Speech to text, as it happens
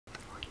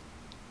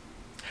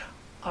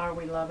Are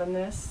we loving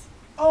this?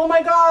 Oh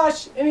my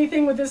gosh,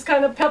 anything with this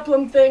kind of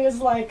peplum thing is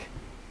like,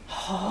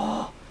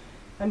 oh,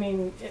 I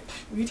mean,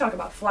 you talk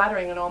about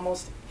flattering on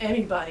almost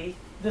anybody.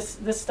 This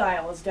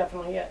style is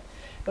definitely it.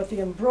 But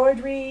the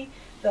embroidery,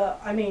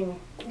 I mean,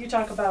 you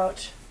talk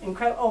about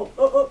incredible.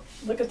 Oh,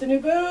 look at the new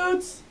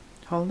boots.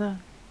 Hold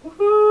on.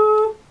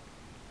 Woohoo!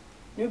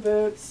 New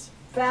boots.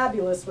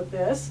 Fabulous with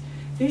this.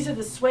 These are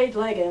the suede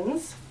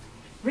leggings.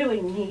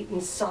 Really neat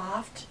and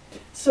soft.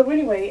 So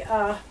anyway,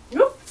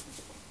 whoop,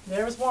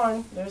 there's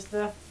one. There's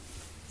the,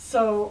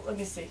 so let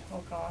me see.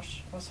 Oh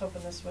gosh, I was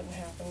hoping this wouldn't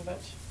happen,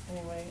 but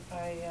anyway,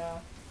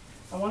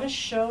 I want to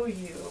show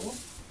you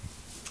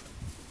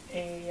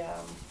a,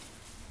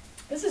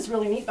 this is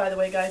really neat, by the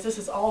way, guys. This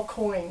is all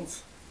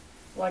coins.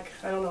 Like,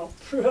 I don't know,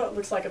 it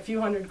looks like a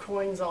few hundred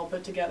coins all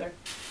put together,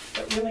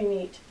 but really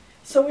neat.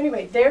 So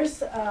anyway,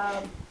 there's,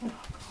 oh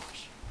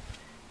gosh,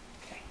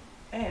 okay,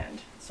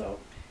 and so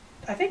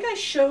I think I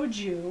showed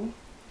you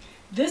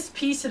this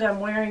piece that I'm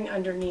wearing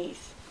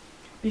underneath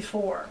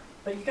before,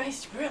 but you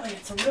guys, really,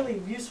 it's a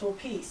really useful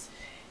piece.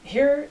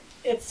 Here,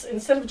 it's,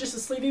 instead of just a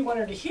sleevey one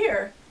under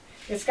here,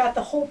 it's got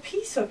the whole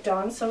piece hooked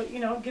on, so, you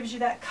know, it gives you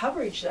that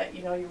coverage that,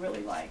 you know, you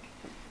really like.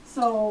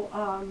 So,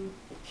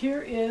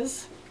 here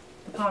is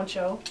the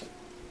poncho.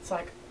 It's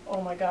like,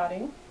 oh my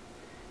godding.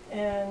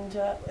 And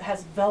it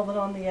has velvet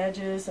on the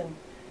edges, and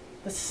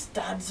the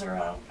studs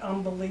are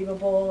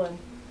unbelievable, and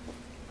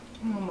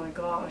oh my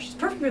gosh, it's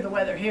perfect for the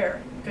weather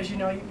here, because you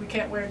know we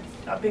can't wear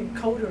a big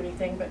coat or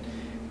anything, but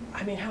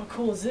I mean, how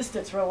cool is this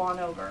to throw on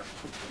over?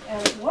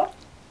 And whoop,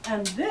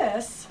 and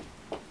this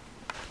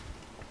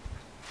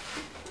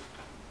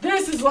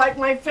is like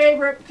my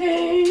favorite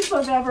piece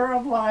of ever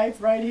of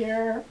life right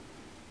here.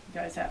 You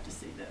guys have to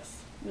see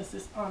this. This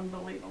is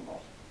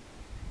unbelievable.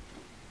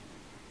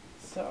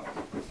 So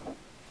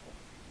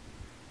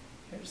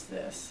here's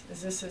this.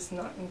 This is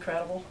not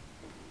incredible?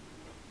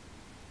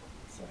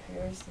 So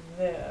here's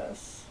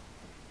this.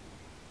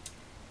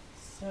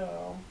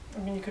 So, I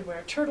mean, you could wear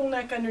a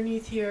turtleneck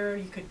underneath here.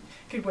 You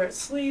could wear it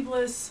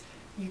sleeveless.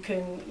 You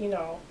can, you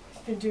know,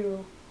 you can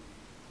do,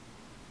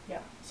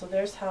 yeah. So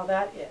there's how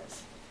that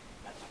is.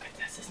 But look at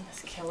this. Isn't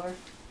this killer?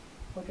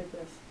 Look at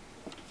this.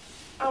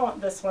 I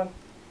want this one.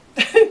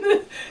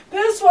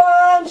 This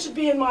one should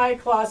be in my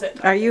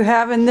closet. Are you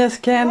having this,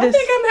 Candace? I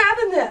think I'm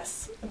having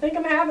this. I think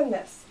I'm having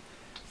this.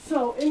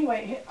 So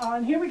anyway,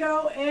 here we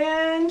go,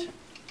 and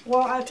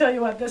well, I'll tell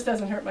you what, this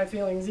doesn't hurt my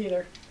feelings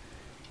either.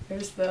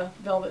 Here's the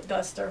velvet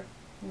duster.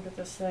 Look at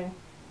this thing.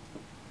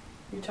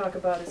 You talk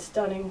about it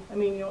stunning. I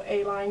mean, you know,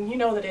 A-line. You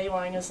know that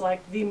A-line is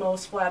like the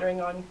most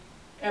flattering on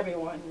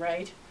everyone,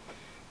 right?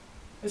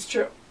 It's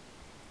true.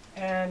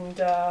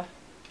 And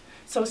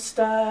so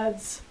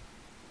studs,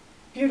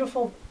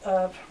 beautiful,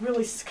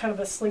 really kind of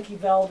a slinky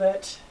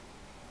velvet.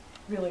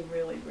 Really,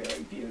 really,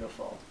 really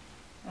beautiful.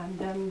 And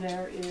then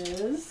there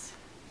is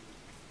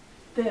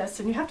this,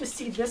 and you have to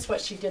see this,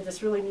 what she did,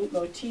 this really neat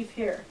motif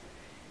here.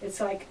 It's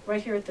like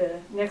right here at the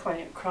neckline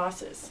it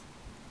crosses.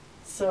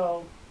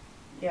 So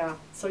yeah,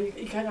 so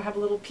you kind of have a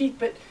little peak,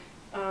 but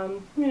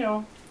you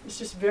know, it's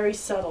just very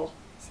subtle.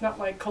 It's not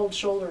like cold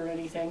shoulder or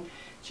anything.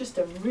 It's just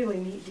a really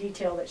neat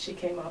detail that she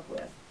came up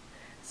with.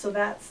 So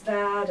that's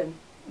that, and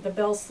the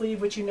bell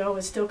sleeve, which you know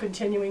is still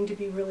continuing to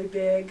be really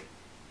big.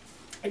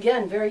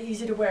 Again, very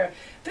easy to wear.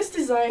 This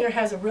designer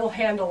has a real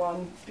handle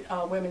on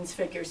women's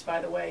figures,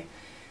 by the way.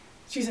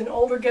 She's an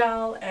older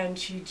gal, and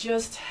she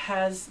just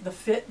has the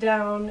fit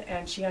down,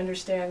 and she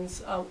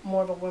understands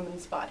more of a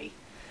woman's body.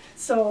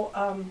 So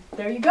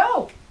there you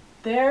go.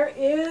 There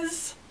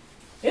is,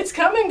 it's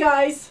coming,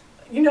 guys.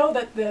 You know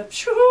that the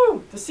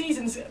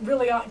season's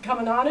really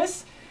coming on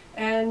us,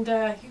 and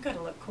you got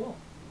to look cool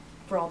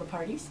for all the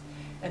parties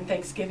and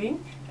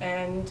Thanksgiving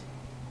and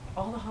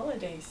all the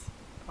holidays.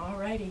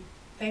 Alrighty.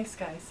 Thanks,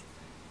 guys.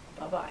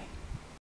 Bye-bye.